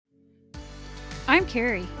I'm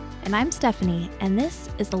Carrie. And I'm Stephanie, and this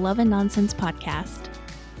is the Love and Nonsense Podcast.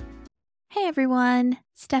 Hey everyone,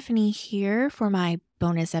 Stephanie here for my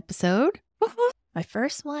bonus episode, my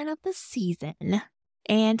first one of the season.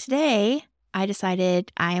 And today I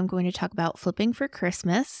decided I am going to talk about Flipping for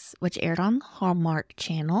Christmas, which aired on the Hallmark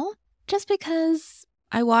channel, just because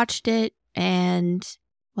I watched it and,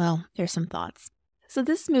 well, there's some thoughts. So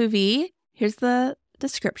this movie, here's the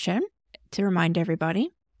description to remind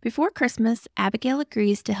everybody. Before Christmas, Abigail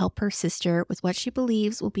agrees to help her sister with what she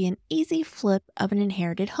believes will be an easy flip of an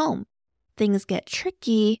inherited home. Things get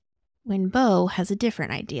tricky when Beau has a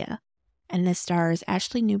different idea. And this stars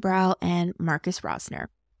Ashley Newbrow and Marcus Rosner.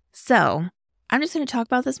 So, I'm just going to talk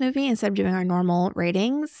about this movie instead of doing our normal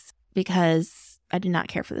ratings because I did not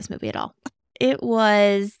care for this movie at all. It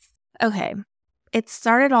was, okay, it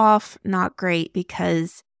started off not great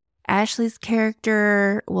because Ashley's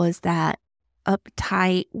character was that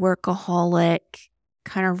uptight, workaholic,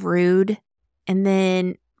 kind of rude. And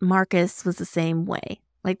then Marcus was the same way.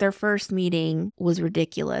 Like their first meeting was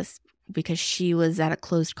ridiculous because she was at a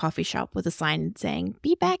closed coffee shop with a sign saying,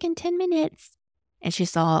 "Be back in 10 minutes." And she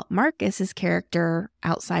saw Marcus's character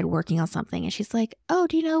outside working on something. And she's like, "Oh,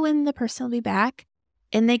 do you know when the person will be back?"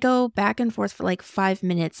 And they go back and forth for like 5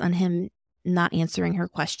 minutes on him not answering her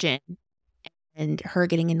question and her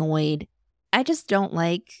getting annoyed. I just don't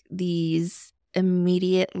like these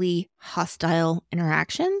immediately hostile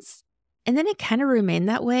interactions. And then it kind of remained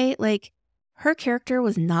that way. Like her character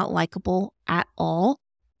was not likable at all.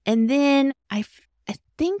 And then I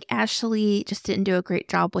think Ashley just didn't do a great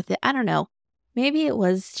job with it. I don't know. Maybe it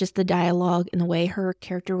was just the dialogue and the way her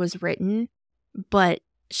character was written, but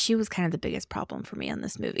she was kind of the biggest problem for me on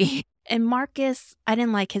this movie. And Marcus, I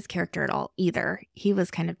didn't like his character at all either. He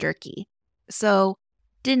was kind of jerky. So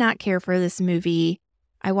did not care for this movie.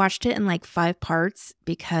 I watched it in like 5 parts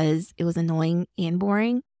because it was annoying and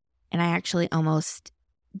boring. And I actually almost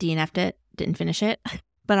DNF'd it, didn't finish it.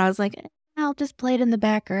 But I was like, I'll just play it in the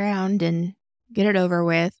background and get it over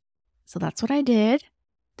with. So that's what I did.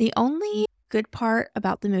 The only good part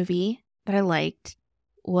about the movie that I liked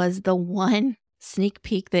was the one sneak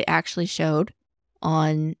peek they actually showed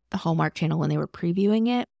on the Hallmark channel when they were previewing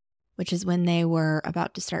it, which is when they were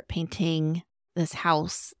about to start painting this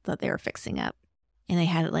house that they were fixing up. And they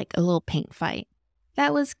had like a little paint fight.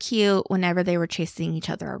 That was cute whenever they were chasing each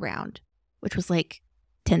other around, which was like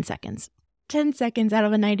 10 seconds. 10 seconds out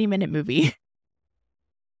of a 90-minute movie.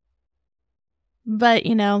 But,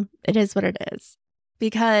 you know, it is what it is.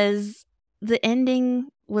 Because the ending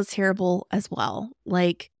was terrible as well.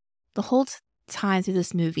 Like, the whole time through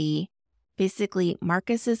this movie, basically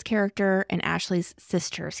Marcus's character and Ashley's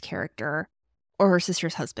sister's character, or her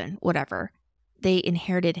sister's husband, whatever, they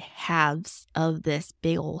inherited halves of this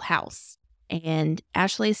big old house. And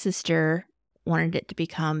Ashley's sister wanted it to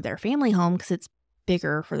become their family home because it's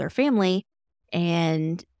bigger for their family.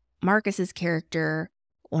 And Marcus's character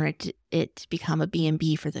wanted it to become a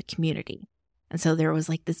B&B for the community. And so there was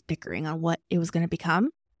like this bickering on what it was going to become.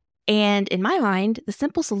 And in my mind, the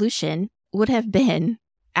simple solution would have been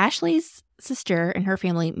Ashley's sister and her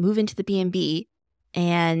family move into the B&B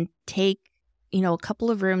and take, a couple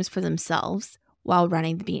of rooms for themselves while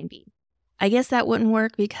running the B&B. I guess that wouldn't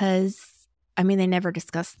work because, they never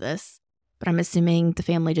discussed this, but I'm assuming the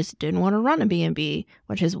family just didn't want to run a B&B,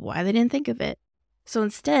 which is why they didn't think of it. So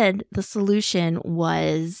instead, the solution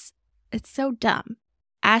was, it's so dumb.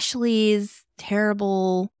 Ashley's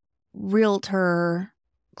terrible realtor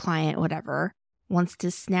client, whatever, wants to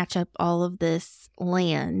snatch up all of this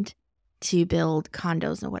land to build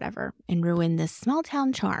condos and whatever and ruin this small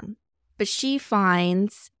town charm. But she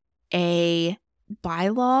finds a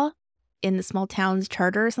bylaw in the small town's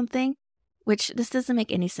charter or something, which this doesn't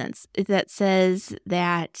make any sense, that says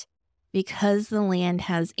that because the land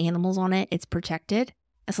has animals on it, it's protected.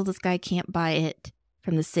 And so this guy can't buy it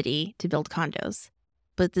from the city to build condos.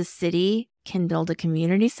 But the city can build a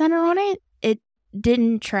community center on it. It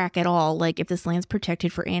didn't track at all. Like, if this land's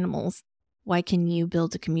protected for animals, why can you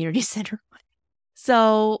build a community center?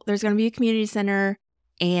 So there's going to be a community center,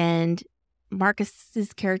 and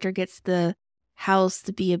Marcus's character gets the house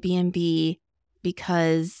to be a B&B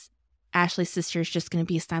because Ashley's sister is just going to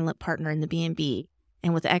be a silent partner in the B&B.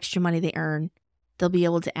 And with the extra money they earn, they'll be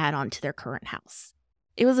able to add on to their current house.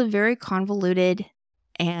 It was a very convoluted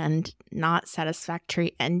and not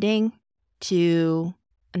satisfactory ending to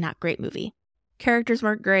a not great movie. Characters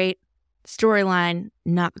weren't great. Storyline,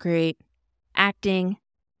 not great. Acting,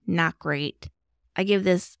 not great. I give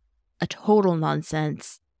this a total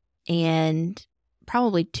nonsense and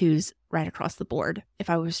probably 2s right across the board if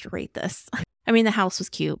I was to rate this. The house was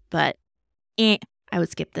cute, but I would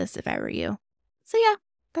skip this if I were you. So yeah,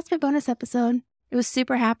 that's my bonus episode. It was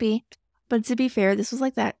super happy. But to be fair, this was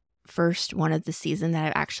like that first one of the season that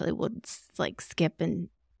I actually would like skip and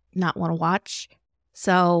not want to watch.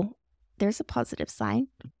 So there's a positive sign.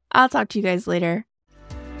 I'll talk to you guys later.